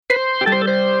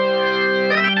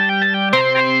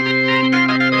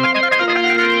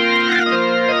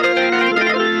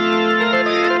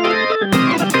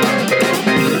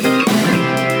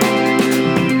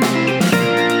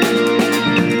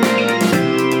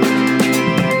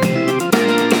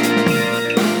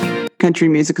Country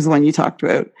Music is the one you talked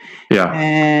about. Yeah.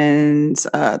 And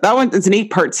that one is an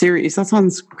 8-part series. That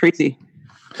sounds crazy,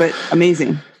 but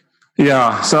amazing.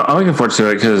 Yeah. So I'm looking forward to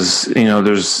it because,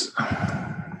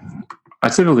 I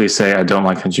typically say I don't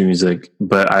like country music,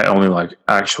 but I only like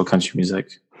actual country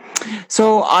music.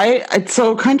 So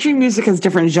so country music has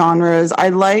different genres. I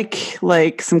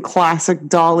like some classic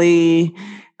Dolly.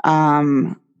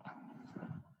 I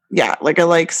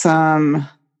like some.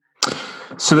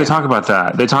 So they talk about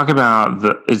that. They talk about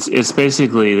it's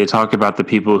basically they talk about the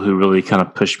people who really kind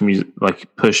of pushed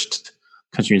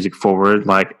country music forward,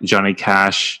 like Johnny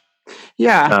Cash.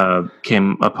 Yeah.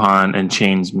 Came upon and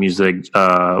changed music.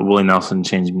 Willie Nelson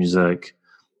changed music.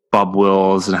 Bob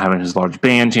Wills and having his large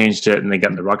band changed it, and they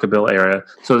got in the rockabilly era.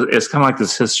 So it's kind of like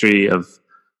this history of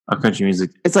country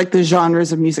music. It's like the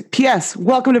genres of music. P.S.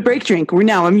 Welcome to Break Drink. We're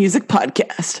now a music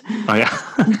podcast. Oh yeah.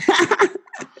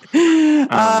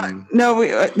 No,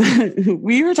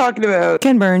 we were talking about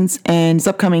Ken Burns and his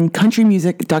upcoming country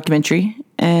music documentary,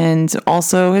 and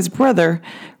also his brother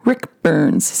Rick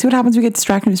Burns. See what happens when we get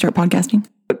distracted and start podcasting.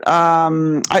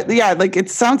 It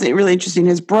sounds really interesting.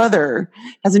 His brother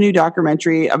has a new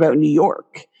documentary about New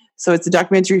York. So it's a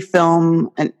documentary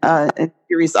film and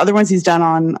series. The other ones he's done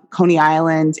on Coney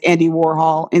Island, Andy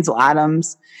Warhol, Ansel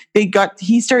Adams.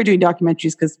 He started doing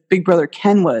documentaries because Big Brother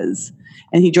Ken was,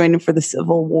 and he joined him for the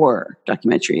Civil War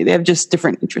documentary. They have just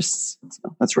different interests.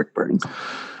 So that's Rick Burns.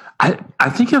 I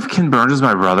think of Ken Burns as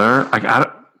my brother. Like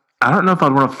I don't know if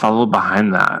I'd want to follow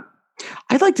behind that.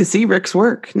 I'd like to see Rick's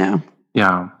work now.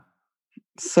 Yeah.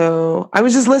 So I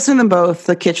was just listening to them both.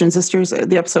 The Kitchen Sisters.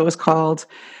 The episode was called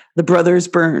 "The Brothers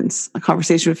Burns," a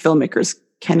conversation with filmmakers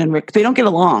Ken and Rick. They don't get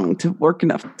along to work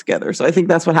enough together. So I think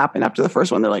that's what happened after the first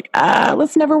one. They're like,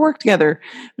 let's never work together.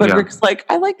 But Rick's like,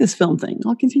 I like this film thing.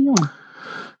 I'll continue on.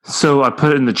 So I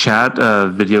put in the chat a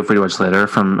video for you to watch later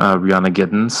from Rihanna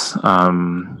Giddens,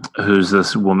 who's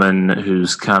this woman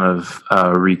who's kind of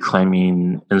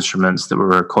reclaiming instruments that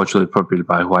were culturally appropriated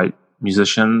by white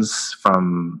musicians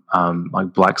from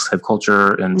like black slave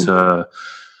culture into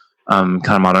kind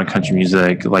of modern country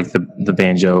music. Like the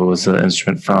banjo was an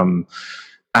instrument from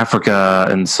Africa,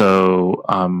 and so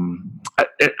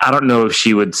I don't know if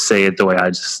she would say it the way I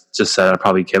just said. I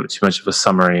probably gave it too much of a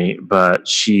summary, but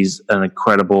she's an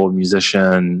incredible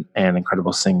musician and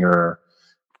incredible singer,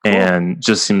 and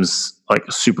just seems like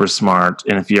super smart.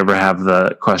 And if you ever have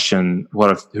the question,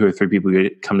 what if 2 or 3 people you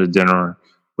come to dinner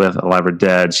with, alive or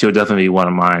dead, she would definitely be one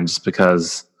of mine, just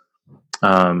because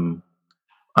one,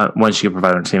 she can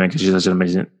provide entertainment because she's such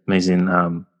an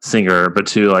amazing singer, but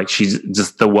 2, like she's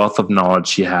just the wealth of knowledge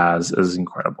she has is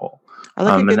incredible.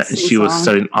 And she was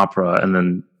studying opera and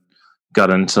then got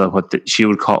into what she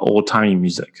would call old timey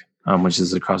music, which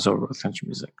is a crossover with country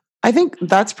music. I think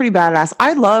that's pretty badass.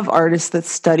 I love artists that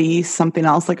study something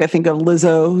else. Like I think of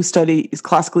Lizzo, who is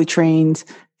classically trained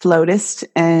flautist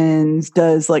and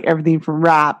does like everything from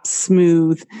rap,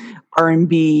 smooth,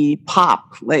 R&B,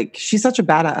 pop. Like she's such a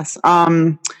badass.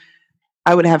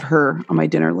 I would have her on my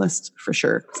dinner list for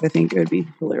sure, because I think it would be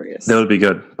hilarious. That would be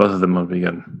good. Both of them would be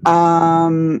good.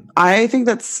 I think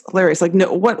that's hilarious. Like,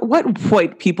 no, what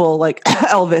white people like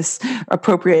Elvis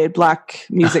appropriated black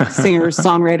music singers,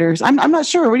 songwriters? I'm not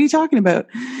sure. What are you talking about?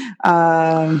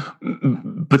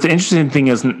 But the interesting thing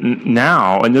is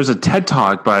now, and there's a TED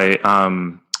Talk by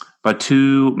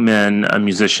 2 men,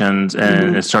 musicians,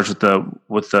 and it starts with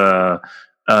the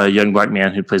young black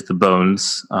man who plays the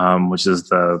bones, which is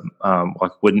the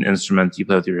like wooden instrument you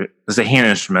play with it's a hand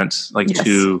instrument, like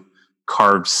 2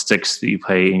 carved sticks that you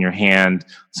play in your hand.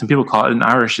 Some people call it an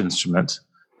Irish instrument.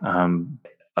 And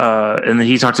then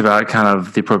he talked about kind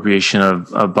of the appropriation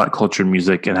of black culture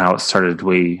music and how it started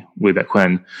way back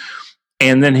when.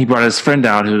 And then he brought his friend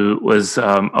out who was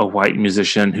a white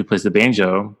musician who plays the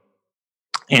banjo.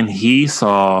 And he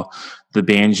saw the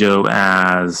banjo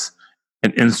as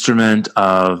an instrument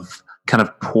of kind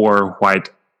of poor white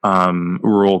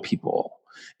rural people.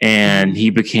 And he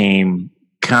became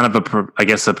kind of a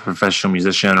professional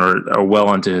musician or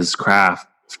well into his craft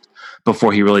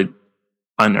before he really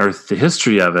unearthed the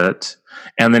history of it.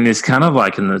 And then he's kind of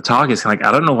like in the talk, he's kind of like,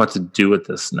 I don't know what to do with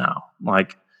this now.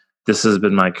 Like, this has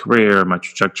been my career, my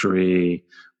trajectory,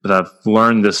 but I've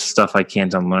learned this stuff I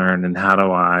can't unlearn. And how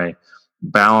do I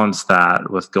balance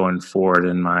that with going forward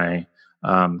in my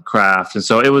craft? And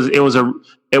so it was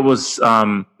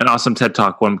an awesome TED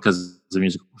Talk, one because of the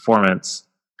musical performance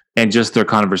and just their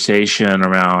conversation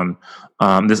around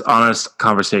this honest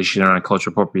conversation around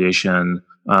cultural appropriation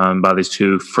by these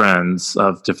 2 friends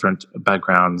of different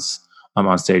backgrounds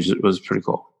on stage. It was pretty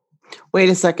cool. Wait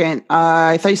a second.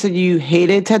 I thought you said you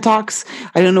hated TED Talks.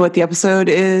 I don't know what the episode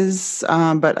is,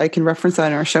 but I can reference that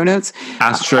in our show notes.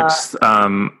 Asterisks,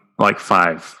 like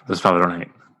 5. There's 5 I don't hate.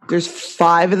 There's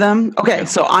 5 of them. Okay,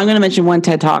 so I'm going to mention one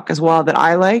TED Talk as well that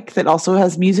I like that also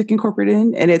has music incorporated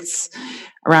in, and it's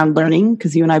around learning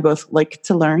because you and I both like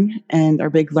to learn and are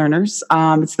big learners.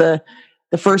 It's the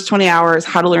first 20 hours,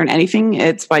 How to Learn Anything.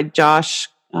 It's by Josh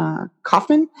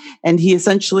Kaufman, and he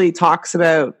essentially talks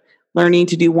about learning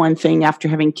to do one thing after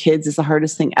having kids is the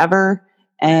hardest thing ever.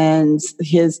 And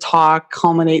his talk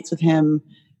culminates with him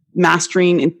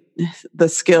mastering the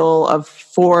skill of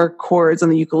 4 chords on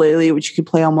the ukulele, which you can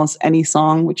play almost any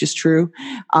song, which is true.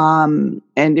 And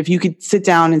if you could sit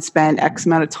down and spend X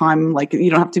amount of time, like you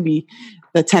don't have to be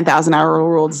the 10,000 hour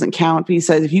rule doesn't count. But he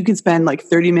says if you can spend like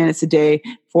 30 minutes a day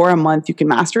for a month, you can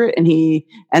master it. And he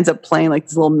ends up playing like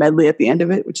this little medley at the end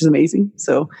of it, which is amazing.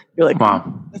 So you're like,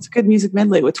 wow, that's a good music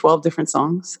medley with 12 different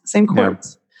songs, same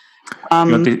chords. Yeah.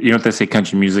 You know what they say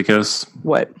country music is?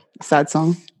 What? A sad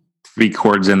song? 3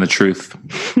 chords and the truth.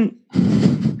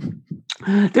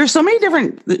 There's so many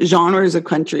different genres of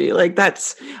country. Like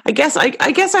that's, I guess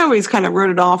I always kind of wrote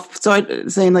it off. So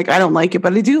saying like, I don't like it,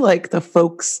 but I do like the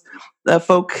folk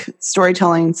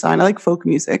storytelling side. I like folk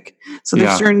music. So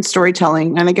there's certain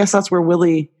storytelling. And I guess that's where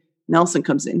Willie Nelson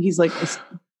comes in. He's like,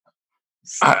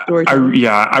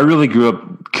 I really grew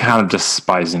up kind of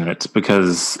despising it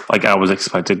because like I was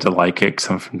expected to like it because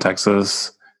I'm from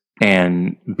Texas.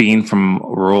 And being from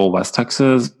rural West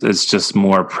Texas, it's just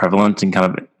more prevalent and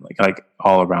kind of like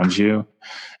all around you.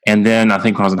 And then I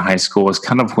think when I was in high school, it's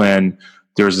kind of when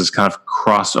there was this kind of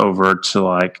crossover to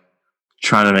like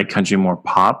trying to make country more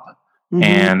pop. Mm-hmm.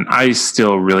 And I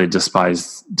still really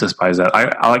despise that.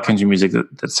 I like country music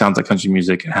that sounds like country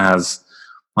music. It has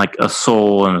like a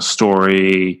soul and a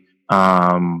story,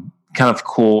 kind of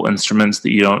cool instruments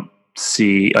that you don't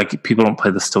see. Like people don't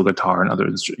play the steel guitar and other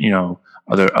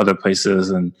places,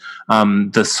 and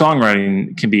the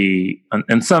songwriting can be,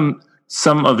 and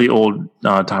some of the old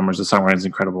timers, the songwriting is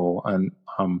incredible. And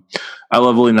I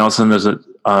love Willie Nelson. There's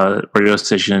a radio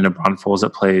station in New Braunfels that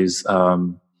plays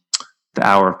the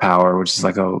Hour of Power, which is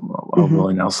like a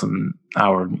Willie Nelson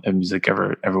hour of music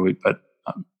every week. But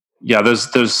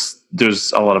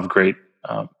there's a lot of great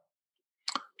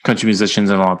country musicians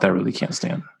and a lot that I really can't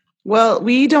stand. Well,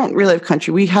 we don't really have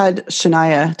country. We had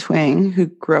Shania Twain, who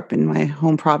grew up in my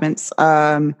home province.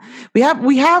 We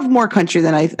have more country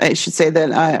than I should say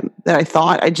that I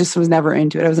thought. I just was never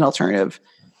into it. I was an alternative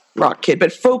rock kid,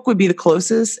 but folk would be the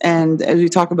closest. And as we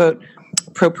talk about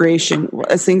appropriation,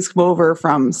 as things come over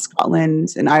from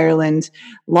Scotland and Ireland,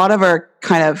 a lot of our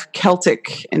kind of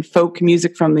Celtic and folk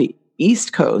music from the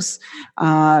East Coast. You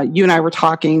and I were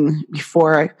talking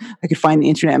before I could find the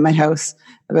internet in my house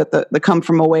about the Come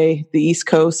From Away, the East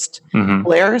Coast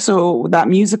flair. So that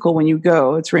musical, when you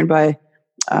go, it's written by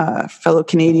a fellow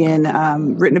Canadian,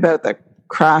 written about the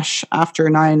crash after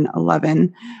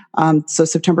 9/11. So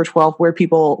September 12th, where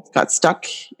people got stuck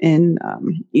in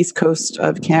East Coast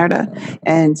of Canada.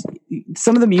 And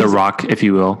some of the music... The Rock, if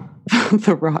you will.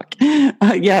 The Rock.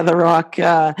 The Rock.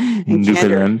 In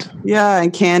Newfoundland. Candor. Yeah,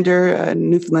 in Candor,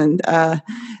 Newfoundland.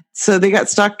 So they got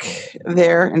stuck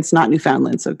there, and it's not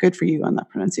Newfoundland, so good for you on that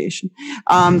pronunciation.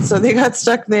 So they got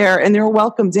stuck there, and they were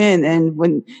welcomed in. And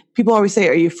when people always say,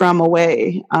 "Are you from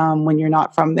away?" When you're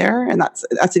not from there, and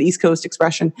that's an East Coast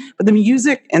expression. But the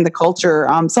music and the culture,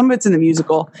 some of it's in the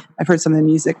musical. I've heard some of the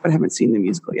music, but I haven't seen the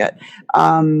musical yet.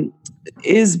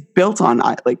 Is built on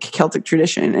like Celtic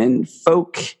tradition and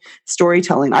folk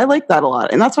storytelling. I like that a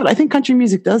lot, and that's what I think country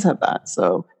music does have that.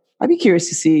 So I'd be curious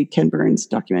to see Ken Burns'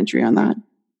 documentary on that.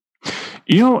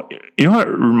 You know what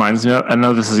it reminds me of? I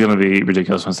know this is going to be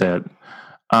ridiculous when I say it.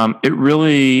 It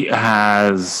really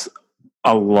has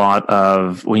a lot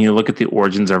of, when you look at the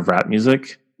origins of rap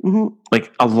music,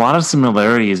 like a lot of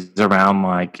similarities around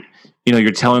like,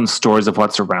 you're telling stories of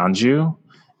what's around you.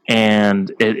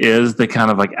 And it is the kind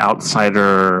of like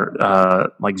outsider,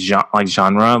 like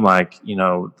genre, like,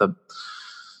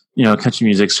 country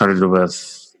music started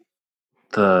with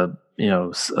the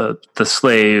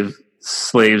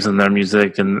slaves and their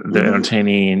music and their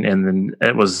entertaining, and then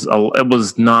it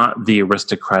was not the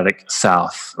aristocratic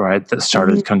South, right, that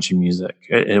started country music.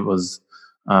 It was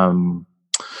and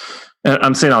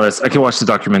I'm saying all this. I can watch the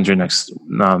documentary next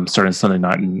starting Sunday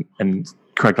night, and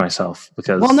correct myself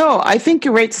because. Well, no, I think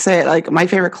you're right to say it. Like my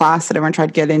favorite class that everyone tried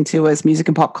to get into was music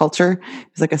and pop culture. It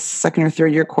was like a second or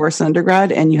third year course in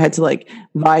undergrad, and you had to like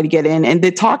vie to get in. And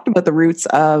they talked about the roots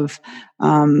of,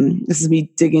 this is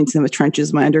me digging into the trenches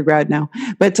of my undergrad now,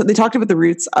 but they talked about the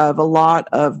roots of a lot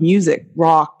of music,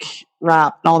 rock,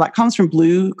 rap, and all that comes from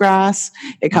bluegrass.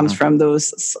 It comes from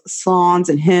those songs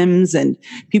and hymns and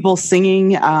people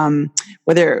singing,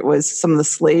 whether it was some of the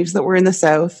slaves that were in the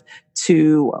South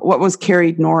to what was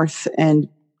carried north and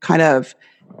kind of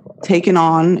taken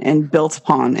on and built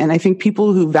upon. And I think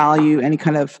people who value any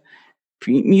kind of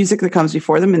music that comes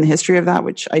before them in the history of that,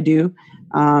 which I do,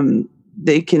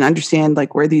 they can understand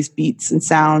like where these beats and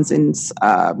sounds and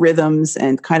rhythms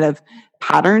and kind of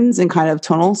patterns and kind of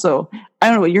tonal. So I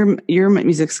don't know what your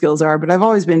music skills are, but I've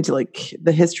always been to like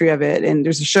the history of it. And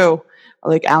there's a show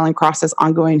like Alan Cross's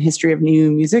Ongoing History of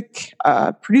New Music,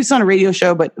 produced on a radio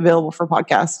show, but available for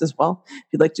podcast as well. If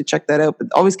you'd like to check that out, but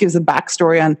always gives a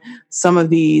backstory on some of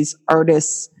these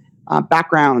artists'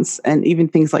 backgrounds and even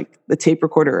things like the tape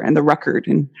recorder and the record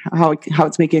and how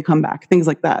it's making a comeback, things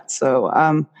like that. So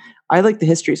I like the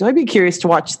history. So I'd be curious to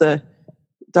watch the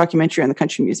documentary on the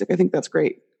country music. I think that's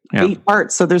great. Yeah. 8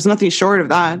 parts. So there's nothing short of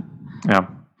that. Yeah.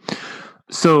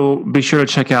 So be sure to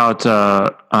check out,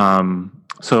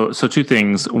 so 2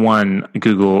 things. One,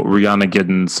 Google Rihanna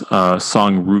Giddens'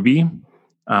 song Ruby.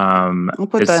 I'll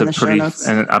put that in the show notes.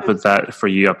 And I'll put that for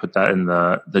you. I'll put that in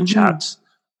the chat.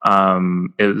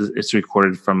 It's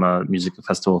recorded from a music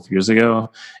festival a few years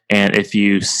ago. And if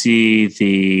you see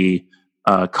the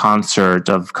concert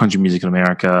of Country Music in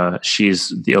America,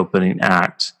 she's the opening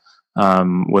act.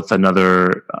 With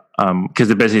another, because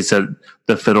they basically said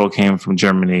the fiddle came from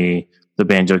Germany, the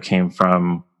banjo came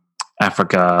from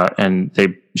Africa, and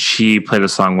she played a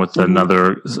song with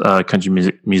another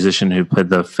country musician who played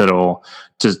the fiddle.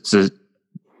 Just the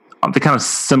kind of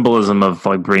symbolism of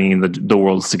like bringing the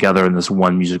worlds together in this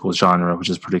one musical genre, which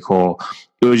is pretty cool.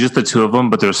 It was just the 2 of them,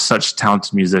 but they're such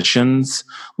talented musicians.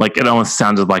 Like it almost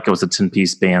sounded like it was a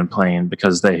 10-piece band playing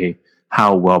because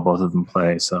how well both of them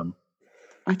play. So.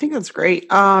 I think that's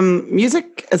great.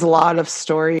 Music is a lot of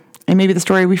story. And maybe the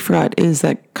story we forgot is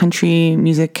that country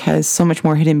music has so much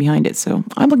more hidden behind it. So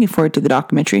I'm looking forward to the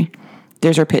documentary.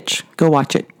 There's our pitch. Go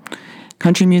watch it.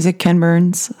 Country Music, Ken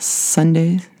Burns,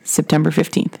 Sunday, September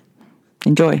 15th.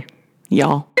 Enjoy,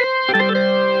 y'all.